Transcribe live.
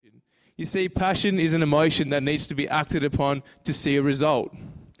You see, passion is an emotion that needs to be acted upon to see a result.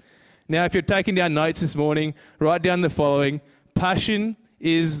 Now, if you're taking down notes this morning, write down the following. Passion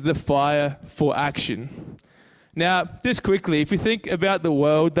is the fire for action. Now, just quickly, if you think about the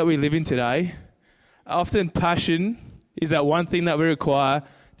world that we live in today, often passion is that one thing that we require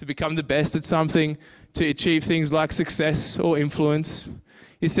to become the best at something, to achieve things like success or influence.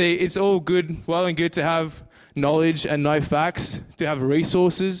 You see, it's all good, well and good to have knowledge and know facts, to have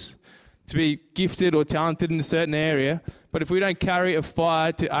resources, to be gifted or talented in a certain area. But if we don't carry a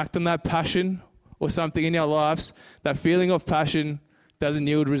fire to act on that passion or something in our lives, that feeling of passion doesn't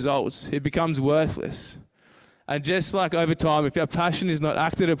yield results. It becomes worthless. And just like over time, if our passion is not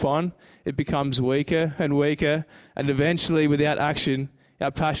acted upon, it becomes weaker and weaker. And eventually, without action,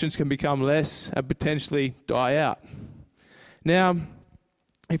 our passions can become less and potentially die out. Now,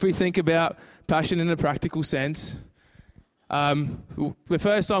 if we think about passion in a practical sense, the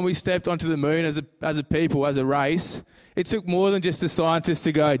first time we stepped onto the moon as a people, as a race, it took more than just a scientist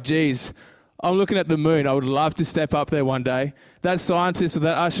to go, geez, I'm looking at the moon, I would love to step up there one day. That scientist or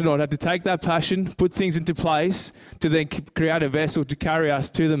that astronaut had to take that passion, put things into place to then create a vessel to carry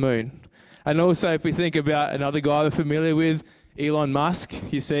us to the moon. And also if we think about another guy we're familiar with, Elon Musk,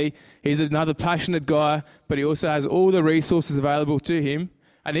 you see, he's another passionate guy, but he also has all the resources available to him.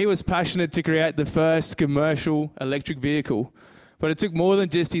 And he was passionate to create the first commercial electric vehicle. But it took more than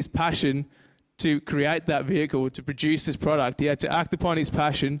just his passion to create that vehicle, to produce this product. He had to act upon his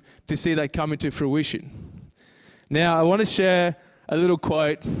passion to see that come into fruition. Now, I want to share a little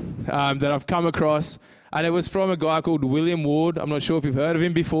quote that I've come across, and it was from a guy called William Ward. I'm not sure if you've heard of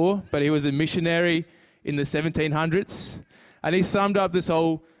him before, but he was a missionary in the 1700s. And he summed up this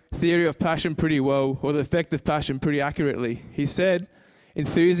whole theory of passion pretty well, or the effect of passion pretty accurately. He said,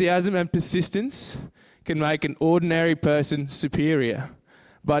 enthusiasm and persistence can make an ordinary person superior,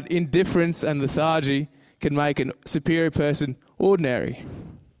 but indifference and lethargy can make a superior person ordinary.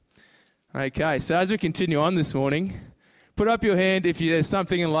 Okay, so as we continue on this morning, put up your hand if there's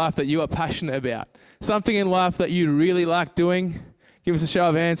something in life that you are passionate about. Something in life that you really like doing. Give us a show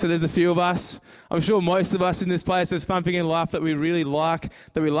of hands. So there's a few of us. I'm sure most of us in this place have something in life that we really like,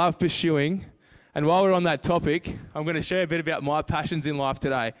 that we love pursuing. And while we're on that topic, I'm going to share a bit about my passions in life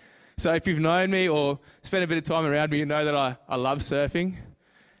today. So if you've known me or spent a bit of time around me, you know that I love surfing.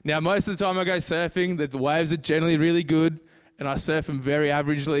 Now, most of the time I go surfing, the waves are generally really good, and I surf them very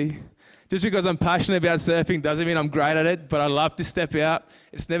averagely. Just because I'm passionate about surfing doesn't mean I'm great at it, but I love to step out.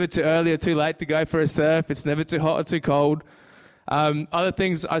 It's never too early or too late to go for a surf. It's never too hot or too cold. Other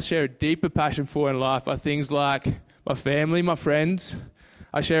things I share a deeper passion for in life are things like my family, my friends.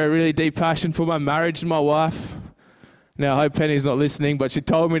 I share a really deep passion for my marriage and my wife. Now, I hope Penny's not listening, but she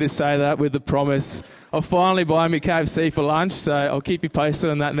told me to say that with the promise of finally buying me KFC for lunch, so I'll keep you posted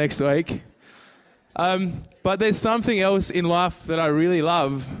on that next week. But there's something else in life that I really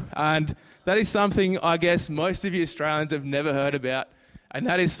love, and that is something I guess most of you Australians have never heard about, and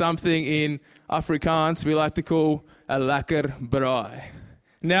that is something in Afrikaans we like to call a lekker braai.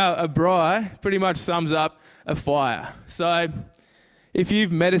 Now, a braai pretty much sums up a fire. So if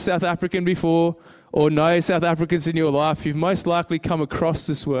you've met a South African before or know South Africans in your life, you've most likely come across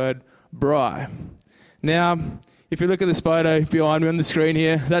this word, braai. Now, if you look at this photo behind me on the screen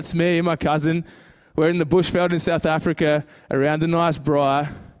here, that's me and my cousin. We're in the bushveld in South Africa around a nice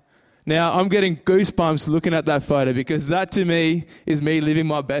braai. Now, I'm getting goosebumps looking at that photo because that to me is me living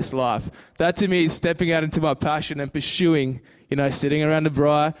my best life. That to me is stepping out into my passion and pursuing, sitting around a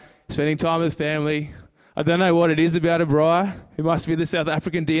braai, spending time with family. I don't know what it is about a braai. It must be the South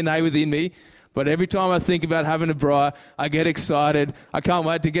African DNA within me. But every time I think about having a braai, I get excited. I can't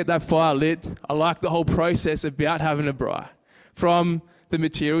wait to get that fire lit. I like the whole process about having a braai. From the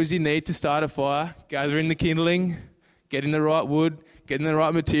materials you need to start a fire, gathering the kindling, getting the right wood, getting the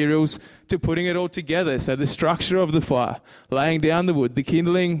right materials, to putting it all together. So the structure of the fire, laying down the wood, the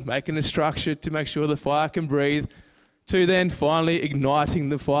kindling, making a structure to make sure the fire can breathe, to then finally igniting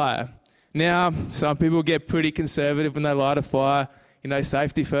the fire. Now, some people get pretty conservative when they light a fire,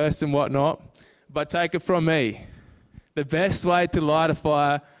 safety first and whatnot. But take it from me, the best way to light a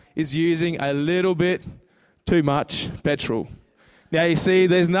fire is using a little bit too much petrol. Now you see,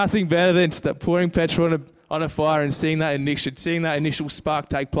 there's nothing better than pouring petrol on a fire and seeing that initial spark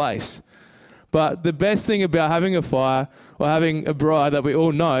take place. But the best thing about having a fire or having a braai that we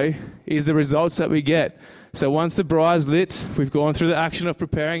all know is the results that we get. So once the braai is lit, we've gone through the action of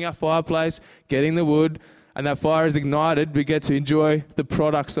preparing our fireplace, getting the wood, and that fire is ignited, we get to enjoy the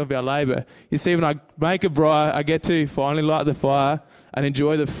products of our labour. You see, when I make a braai, I get to finally light the fire and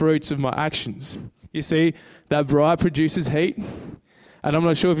enjoy the fruits of my actions. You see, that braai produces heat, And I'm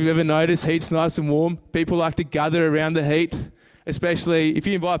not sure if you've ever noticed, heat's nice and warm. People like to gather around the heat, especially if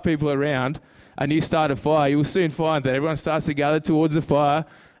you invite people around and you start a fire, you'll soon find that everyone starts to gather towards the fire.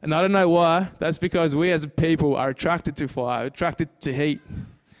 And I don't know why. That's because we as a people are attracted to fire, attracted to heat.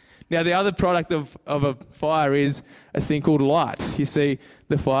 Now, the other product of a fire is a thing called light. You see,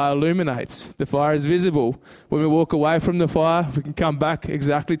 the fire illuminates. The fire is visible. When we walk away from the fire, we can come back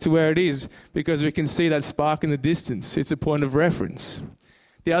exactly to where it is because we can see that spark in the distance. It's a point of reference.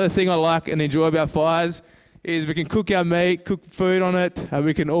 The other thing I like and enjoy about fires is we can cook our meat, cook food on it, and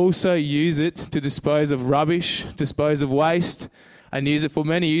we can also use it to dispose of rubbish, dispose of waste, and use it for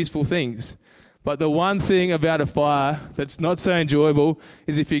many useful things. But the one thing about a fire that's not so enjoyable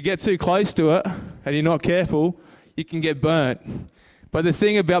is if you get too close to it and you're not careful, you can get burnt. But the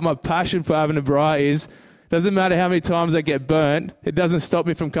thing about my passion for having a braai is, it doesn't matter how many times I get burnt, it doesn't stop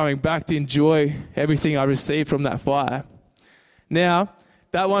me from coming back to enjoy everything I receive from that fire. Now,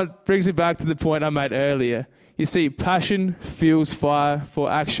 that one brings me back to the point I made earlier. You see, passion fuels fire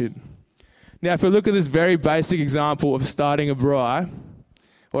for action. Now, if we look at this very basic example of starting a braai,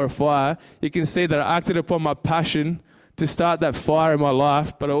 or a fire, you can see that I acted upon my passion to start that fire in my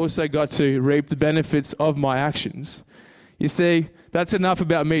life, but I also got to reap the benefits of my actions. You see, that's enough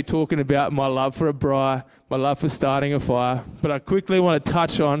about me talking about my love for a braai, my love for starting a fire, but I quickly want to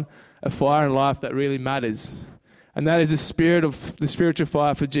touch on a fire in life that really matters, and that is the spiritual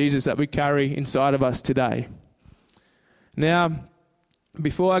fire for Jesus that we carry inside of us today. Now,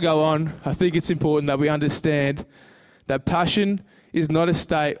 before I go on, I think it's important that we understand that passion is not a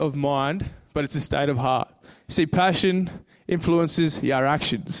state of mind, but it's a state of heart. See, passion influences our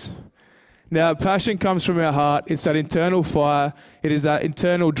actions. Now, passion comes from our heart. It's that internal fire. It is that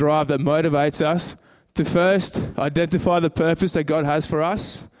internal drive that motivates us to first identify the purpose that God has for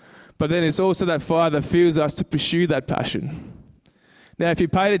us, but then it's also that fire that fuels us to pursue that passion. Now, if you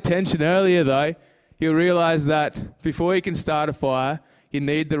paid attention earlier, though, you'll realize that before you can start a fire, you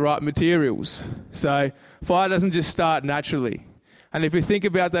need the right materials. So, fire doesn't just start naturally. And if we think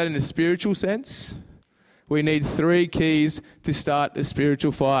about that in a spiritual sense, we need 3 keys to start a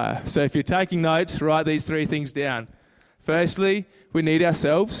spiritual fire. So if you're taking notes, write these 3 things down. Firstly, we need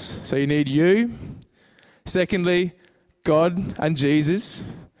ourselves. So you need you. Secondly, God and Jesus.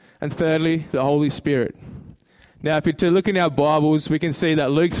 And thirdly, the Holy Spirit. Now, if you look in our Bibles, we can see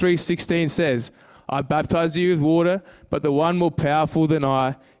that Luke 3:16 says, I baptize you with water, but the one more powerful than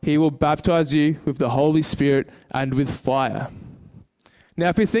I, he will baptize you with the Holy Spirit and with fire. Now,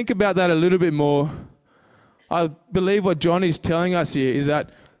 if we think about that a little bit more, I believe what John is telling us here is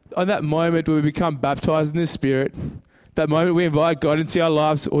that on that moment when we become baptized in the Spirit, that moment we invite God into our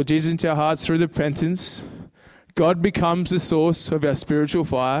lives or Jesus into our hearts through repentance, God becomes the source of our spiritual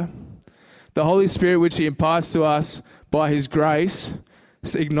fire. The Holy Spirit, which he imparts to us by his grace,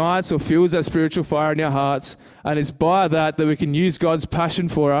 ignites or fuels that spiritual fire in our hearts, and it's by that we can use God's passion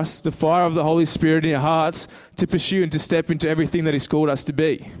for us, the fire of the Holy Spirit in our hearts, to pursue and to step into everything that he's called us to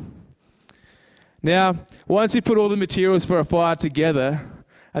be. Now, once you put all the materials for a fire together,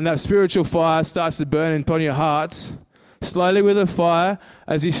 and that spiritual fire starts to burn upon your hearts, slowly with the fire,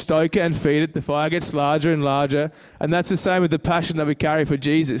 as you stoke it and feed it, the fire gets larger and larger, and that's the same with the passion that we carry for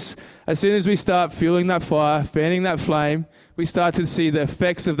Jesus. As soon as we start fueling that fire, fanning that flame, we start to see the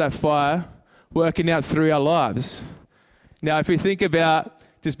effects of that fire working out through our lives. Now, if we think about,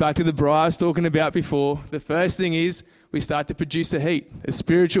 just back to the braai I was talking about before, the first thing is we start to produce a heat, a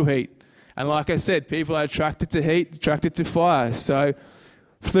spiritual heat. And like I said, people are attracted to heat, attracted to fire. So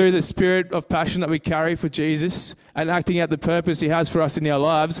through the spirit of passion that we carry for Jesus and acting out the purpose he has for us in our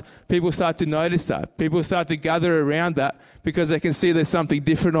lives, people start to notice that. People start to gather around that because they can see there's something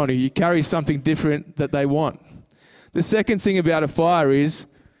different on you. You carry something different that they want. The second thing about a fire is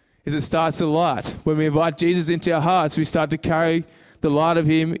it starts a light. When we invite Jesus into our hearts, we start to carry the light of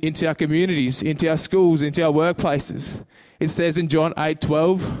him into our communities, into our schools, into our workplaces. It says in John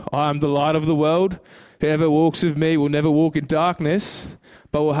 8:12, I am the light of the world. Whoever walks with me will never walk in darkness,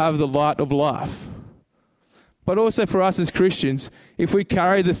 but will have the light of life. But also for us as Christians, if we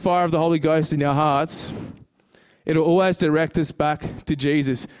carry the fire of the Holy Ghost in our hearts, it'll always direct us back to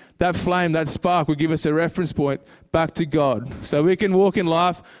Jesus. That flame, that spark will give us a reference point back to God. So we can walk in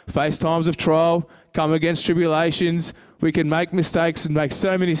life, face times of trial, come against tribulations. We can make mistakes and make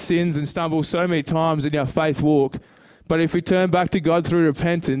so many sins and stumble so many times in our faith walk. But if we turn back to God through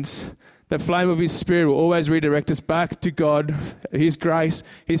repentance, the flame of his Spirit will always redirect us back to God, his grace,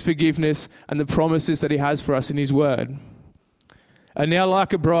 his forgiveness, and the promises that he has for us in his word. And now,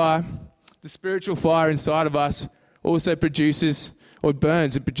 like a braai, the spiritual fire inside of us also produces, or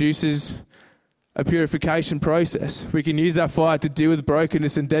burns, it produces a purification process. We can use that fire to deal with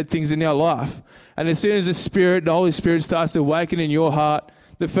brokenness and dead things in our life. And as soon as the Holy Spirit starts to awaken in your heart,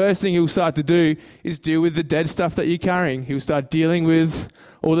 the first thing he'll start to do is deal with the dead stuff that you're carrying. He'll start dealing with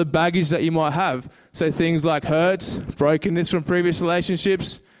all the baggage that you might have. So things like hurts, brokenness from previous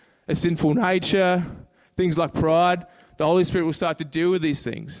relationships, a sinful nature, things like pride. The Holy Spirit will start to deal with these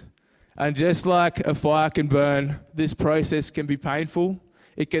things. And just like a fire can burn, this process can be painful.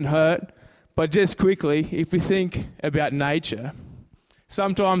 It can hurt. But just quickly, if we think about nature,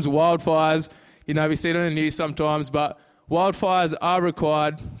 sometimes wildfires, we see it on the news sometimes, but wildfires are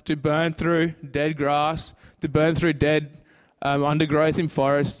required to burn through dead grass, to burn through dead undergrowth in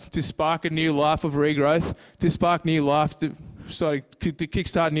forests, to spark a new life of regrowth, to spark new life, to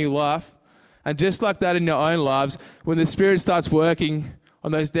kickstart new life. And just like that in our own lives, when the Spirit starts working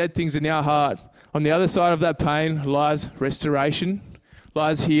on those dead things in our heart, on the other side of that pain lies restoration,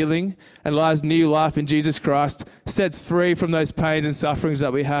 lies healing, and lies new life in Jesus Christ, sets free from those pains and sufferings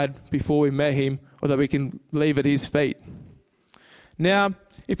that we had before we met him, or that we can leave at his feet. Now,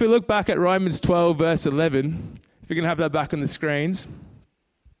 if we look back at Romans 12, verse 11, if we can have that back on the screens,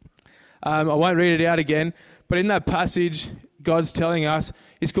 I won't read it out again, but in that passage, God's telling us,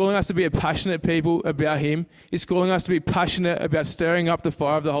 he's calling us to be a passionate people about him. He's calling us to be passionate about stirring up the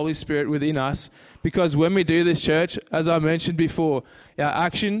fire of the Holy Spirit within us. Because when we do this, church, as I mentioned before, our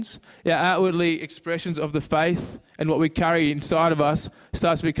actions, our outwardly expressions of the faith and what we carry inside of us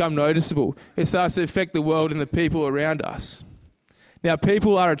starts to become noticeable. It starts to affect the world and the people around us. Now,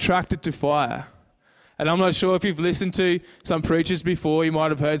 people are attracted to fire. And I'm not sure if you've listened to some preachers before, you might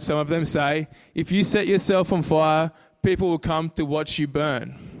have heard some of them say, if you set yourself on fire, people will come to watch you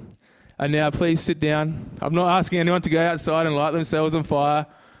burn. And now please sit down. I'm not asking anyone to go outside and light themselves on fire.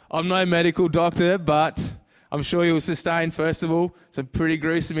 I'm no medical doctor, but I'm sure you'll sustain, first of all, some pretty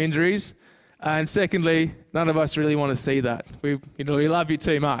gruesome injuries. And secondly, none of us really want to see that. We love you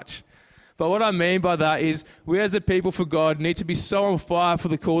too much. But what I mean by that is we as a people for God need to be so on fire for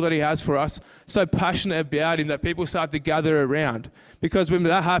the call that he has for us, so passionate about him that people start to gather around. Because when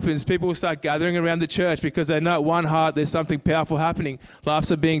that happens, people will start gathering around the church because they know at one heart there's something powerful happening.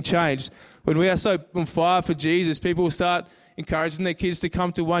 Lives are being changed. When we are so on fire for Jesus, people will start encouraging their kids to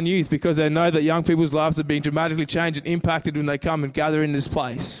come to One Youth because they know that young people's lives are being dramatically changed and impacted when they come and gather in this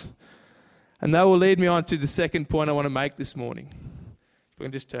place. And that will lead me on to the second point I want to make this morning. We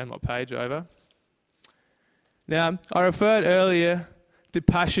can just turn my page over. Now, I referred earlier to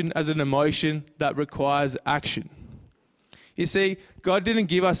passion as an emotion that requires action. You see, God didn't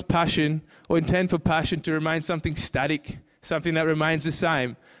give us passion or intend for passion to remain something static, something that remains the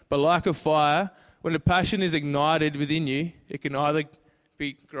same. But like a fire, when a passion is ignited within you, it can either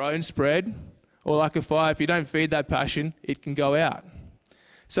be grown, spread, or like a fire, if you don't feed that passion, it can go out.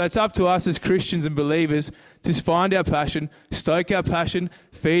 So it's up to us as Christians and believers to find our passion, stoke our passion,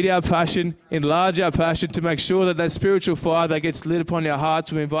 feed our passion, enlarge our passion to make sure that that spiritual fire that gets lit upon our hearts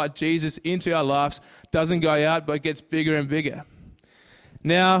when we invite Jesus into our lives doesn't go out but gets bigger and bigger.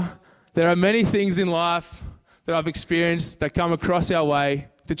 Now, there are many things in life that I've experienced that come across our way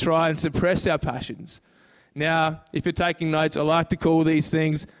to try and suppress our passions. Now, if you're taking notes, I like to call these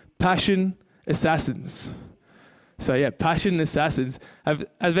things passion assassins. So yeah, passion assassins. Have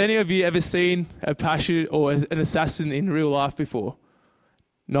any of you ever seen a passion or an assassin in real life before?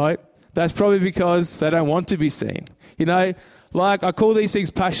 No? That's probably because they don't want to be seen. Like I call these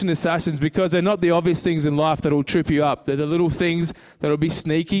things passion assassins because they're not the obvious things in life that will trip you up. They're the little things that will be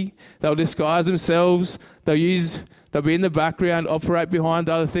sneaky, they'll disguise themselves, they'll be in the background, operate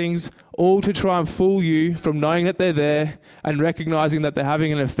behind other things, all to try and fool you from knowing that they're there and recognizing that they're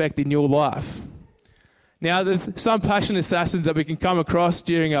having an effect in your life. Now, there's some passion assassins that we can come across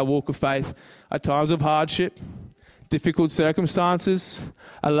during our walk of faith are times of hardship, difficult circumstances,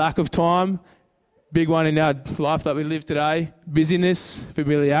 a lack of time, big one in our life that we live today, busyness,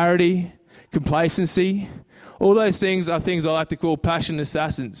 familiarity, complacency. All those things are things I like to call passion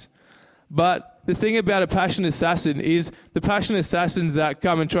assassins. But the thing about a passion assassin is the passion assassins that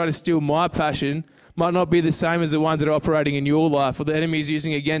come and try to steal my passion might not be the same as the ones that are operating in your life or the enemy is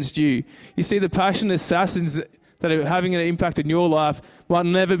using against you. You see, the passion assassins that are having an impact in your life might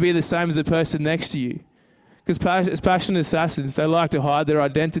never be the same as the person next to you. Because passion assassins, they like to hide their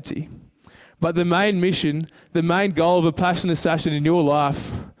identity. But the main mission, the main goal of a passion assassin in your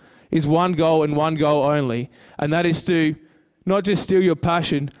life is one goal and one goal only. And that is to not just steal your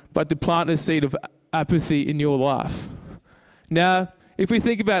passion, but to plant a seed of apathy in your life. Now, if we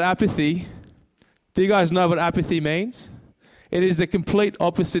think about apathy, do you guys know what apathy means? It is the complete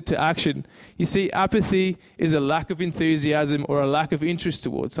opposite to action. You see, apathy is a lack of enthusiasm or a lack of interest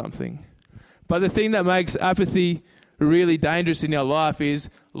towards something. But the thing that makes apathy really dangerous in our life is,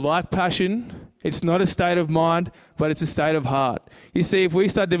 like passion, it's not a state of mind, but it's a state of heart. You see, if we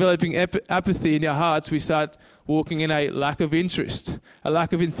start developing apathy in our hearts, we start walking in a lack of interest, a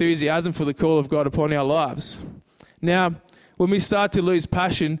lack of enthusiasm for the call of God upon our lives. Now, when we start to lose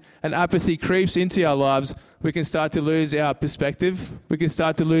passion and apathy creeps into our lives, we can start to lose our perspective, we can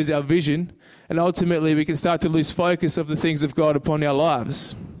start to lose our vision, and ultimately we can start to lose focus of the things of God upon our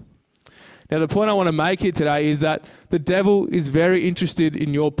lives. Now, the point I want to make here today is that the devil is very interested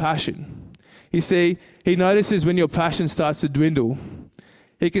in your passion. You see, he notices when your passion starts to dwindle.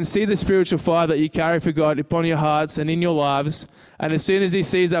 He can see the spiritual fire that you carry for God upon your hearts and in your lives, and as soon as he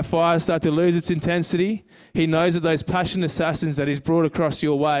sees that fire start to lose its intensity, he knows that those passion assassins that he's brought across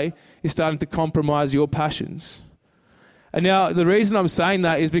your way is starting to compromise your passions. And now, the reason I'm saying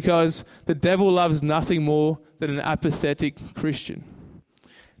that is because the devil loves nothing more than an apathetic Christian.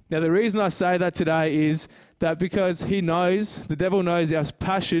 Now, the reason I say that today is that because the devil knows our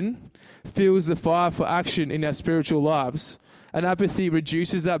passion fuels the fire for action in our spiritual lives. And apathy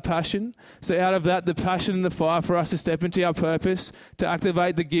reduces that passion. So out of that, the passion and the fire for us to step into our purpose, to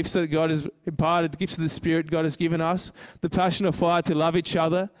activate the gifts that God has imparted, the gifts of the Spirit God has given us, the passion of fire to love each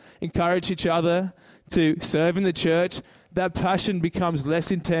other, encourage each other, to serve in the church, that passion becomes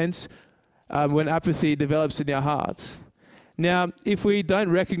less intense when apathy develops in our hearts. Now, if we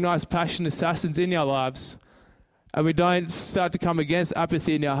don't recognize passion assassins in our lives, and we don't start to come against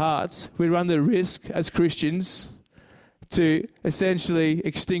apathy in our hearts, we run the risk as Christians to essentially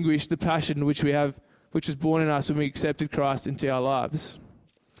extinguish the passion which we have, which was born in us when we accepted Christ into our lives.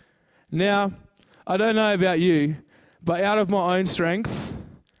 Now, I don't know about you, but out of my own strength,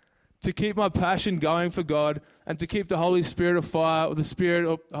 to keep my passion going for God and to keep the Holy Spirit of fire, or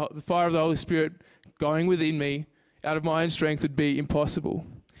the fire of the Holy Spirit going within me, out of my own strength would be impossible.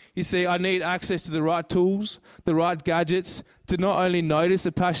 You see, I need access to the right tools, the right gadgets, to not only notice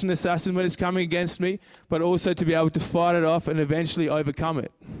a passion assassin when it's coming against me, but also to be able to fight it off and eventually overcome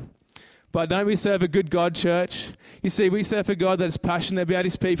it. But don't we serve a good God, church? You see, we serve a God that's passionate about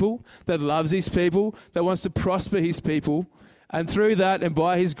his people, that loves his people, that wants to prosper his people. And through that and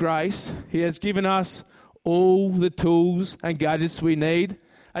by his grace, he has given us all the tools and gadgets we need.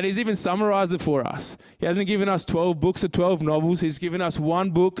 And he's even summarized it for us. He hasn't given us 12 books or 12 novels. He's given us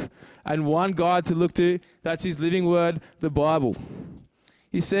one book and one guide to look to. That's his living word, the Bible.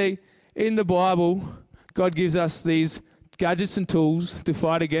 You see, in the Bible, God gives us these gadgets and tools to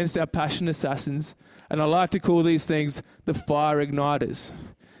fight against our passion assassins. And I like to call these things the fire igniters.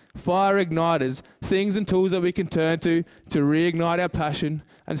 Fire igniters, things and tools that we can turn to reignite our passion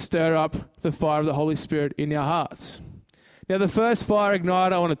and stir up the fire of the Holy Spirit in our hearts. Now, the first fire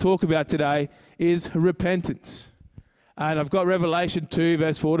igniter I want to talk about today is repentance. And I've got Revelation 2,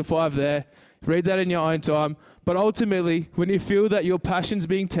 verse 4 to 5 there. Read that in your own time. But ultimately, when you feel that your passion's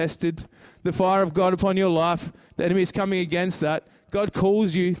being tested, the fire of God upon your life, the enemy is coming against that, God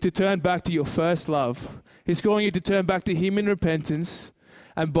calls you to turn back to your first love. He's calling you to turn back to him in repentance.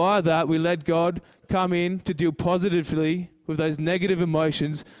 And by that, we let God come in to deal positively with those negative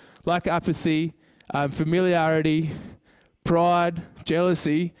emotions like apathy, familiarity, pride,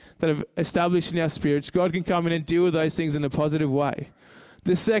 jealousy that have established in our spirits. God can come in and deal with those things in a positive way.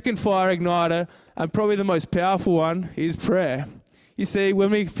 The second fire igniter, and probably the most powerful one, is prayer. You see, when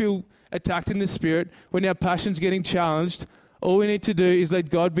we feel attacked in the spirit, when our passion's getting challenged, all we need to do is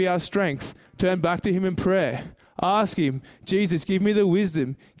let God be our strength. Turn back to him in prayer. Ask him, Jesus, give me the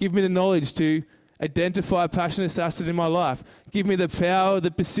wisdom, give me the knowledge to identify a passion assassin in my life. Give me the power, the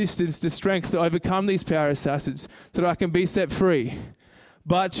persistence, the strength to overcome these power assassins so that I can be set free.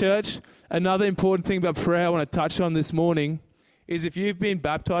 But church, another important thing about prayer I want to touch on this morning is if you've been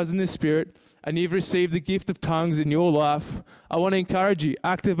baptized in the Spirit and you've received the gift of tongues in your life, I want to encourage you,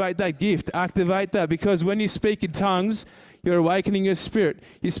 activate that gift, activate that, because when you speak in tongues, you're awakening your spirit.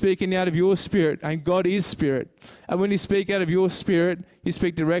 You're speaking out of your spirit, and God is spirit. And when you speak out of your spirit, you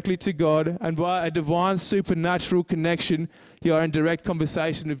speak directly to God, and by a divine supernatural connection, you are in direct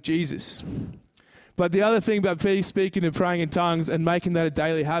conversation with Jesus. But the other thing about speaking and praying in tongues and making that a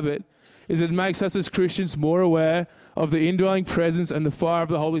daily habit is it makes us as Christians more aware of the indwelling presence and the fire of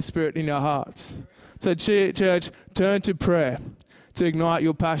the Holy Spirit in our hearts. So church, turn to prayer to ignite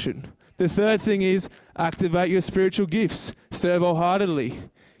your passion. The third thing is activate your spiritual gifts. Serve wholeheartedly.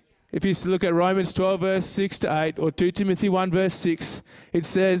 If you look at Romans 12, verse 6 to 8, or 2 Timothy 1, verse 6, it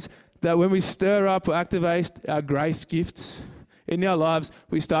says that when we stir up or activate our grace gifts in our lives,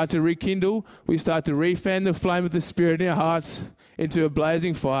 we start to rekindle, we start to refan the flame of the Spirit in our hearts into a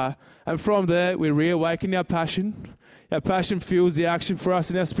blazing fire. And from there, we reawaken our passion. Our passion fuels the action for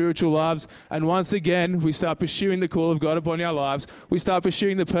us in our spiritual lives. And once again, we start pursuing the call of God upon our lives. We start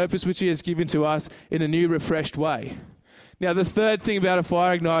pursuing the purpose which He has given to us in a new, refreshed way. Now, the third thing about a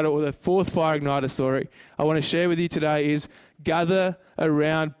fire igniter, or the fourth fire igniter, I want to share with you today is gather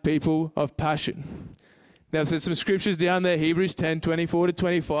around people of passion. Now, there's some scriptures down there, Hebrews 10, 24 to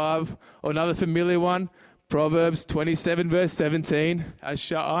 25, or another familiar one, Proverbs 27, verse 17,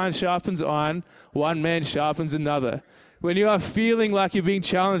 as iron sharpens iron, one man sharpens another. When you are feeling like you're being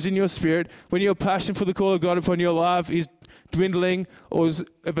challenged in your spirit, when your passion for the call of God upon your life is dwindling, or if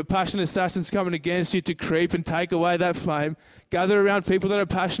a passionate assassin's coming against you to creep and take away that flame, gather around people that are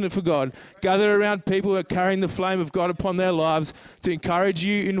passionate for God. Gather around people who are carrying the flame of God upon their lives to encourage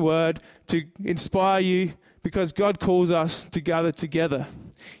you in word, to inspire you, because God calls us to gather together.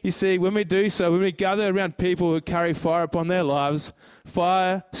 You see, when we do so, when we gather around people who carry fire upon their lives,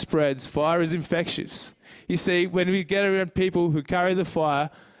 fire spreads. Fire is infectious. You see, when we get around people who carry the fire,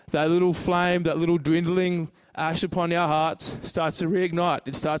 that little flame, that little dwindling ash upon our hearts starts to reignite.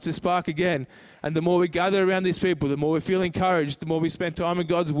 It starts to spark again. And the more we gather around these people, the more we feel encouraged, the more we spend time in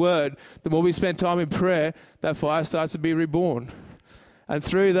God's word, the more we spend time in prayer, that fire starts to be reborn. And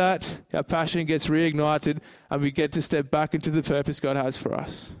through that, our passion gets reignited and we get to step back into the purpose God has for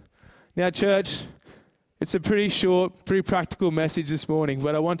us. Now, church, it's a pretty short, pretty practical message this morning,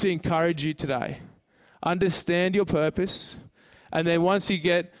 but I want to encourage you today. Understand your purpose, and then once you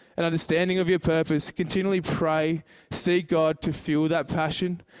get an understanding of your purpose, continually pray, seek God to fuel that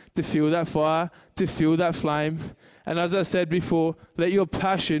passion, to fuel that fire, to fuel that flame. And as I said before, let your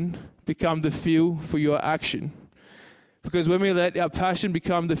passion become the fuel for your action. Because when we let our passion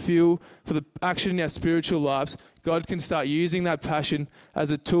become the fuel for the action in our spiritual lives, God can start using that passion as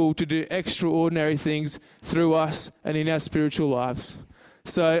a tool to do extraordinary things through us and in our spiritual lives.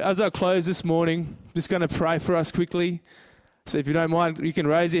 So as I close this morning, I'm just going to pray for us quickly. So if you don't mind, you can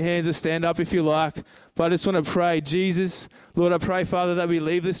raise your hands or stand up if you like. But I just want to pray, Jesus, Lord, I pray, Father, that we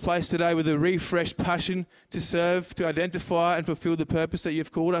leave this place today with a refreshed passion to serve, to identify and fulfill the purpose that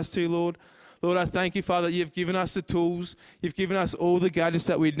you've called us to, Lord. Lord, I thank you, Father, that you've given us the tools. You've given us all the gadgets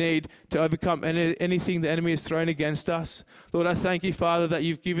that we need to overcome anything the enemy has thrown against us. Lord, I thank you, Father, that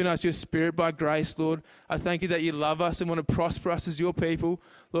you've given us your spirit by grace, Lord. I thank you that you love us and want to prosper us as your people.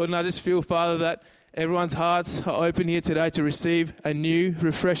 Lord, and I just feel, Father, that everyone's hearts are open here today to receive a new,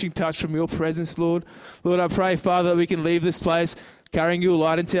 refreshing touch from your presence, Lord. Lord, I pray, Father, that we can leave this place carrying your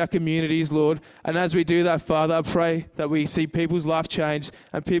light into our communities, Lord. And as we do that, Father, I pray that we see people's life changed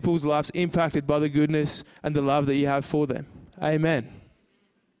and people's lives impacted by the goodness and the love that you have for them. Amen.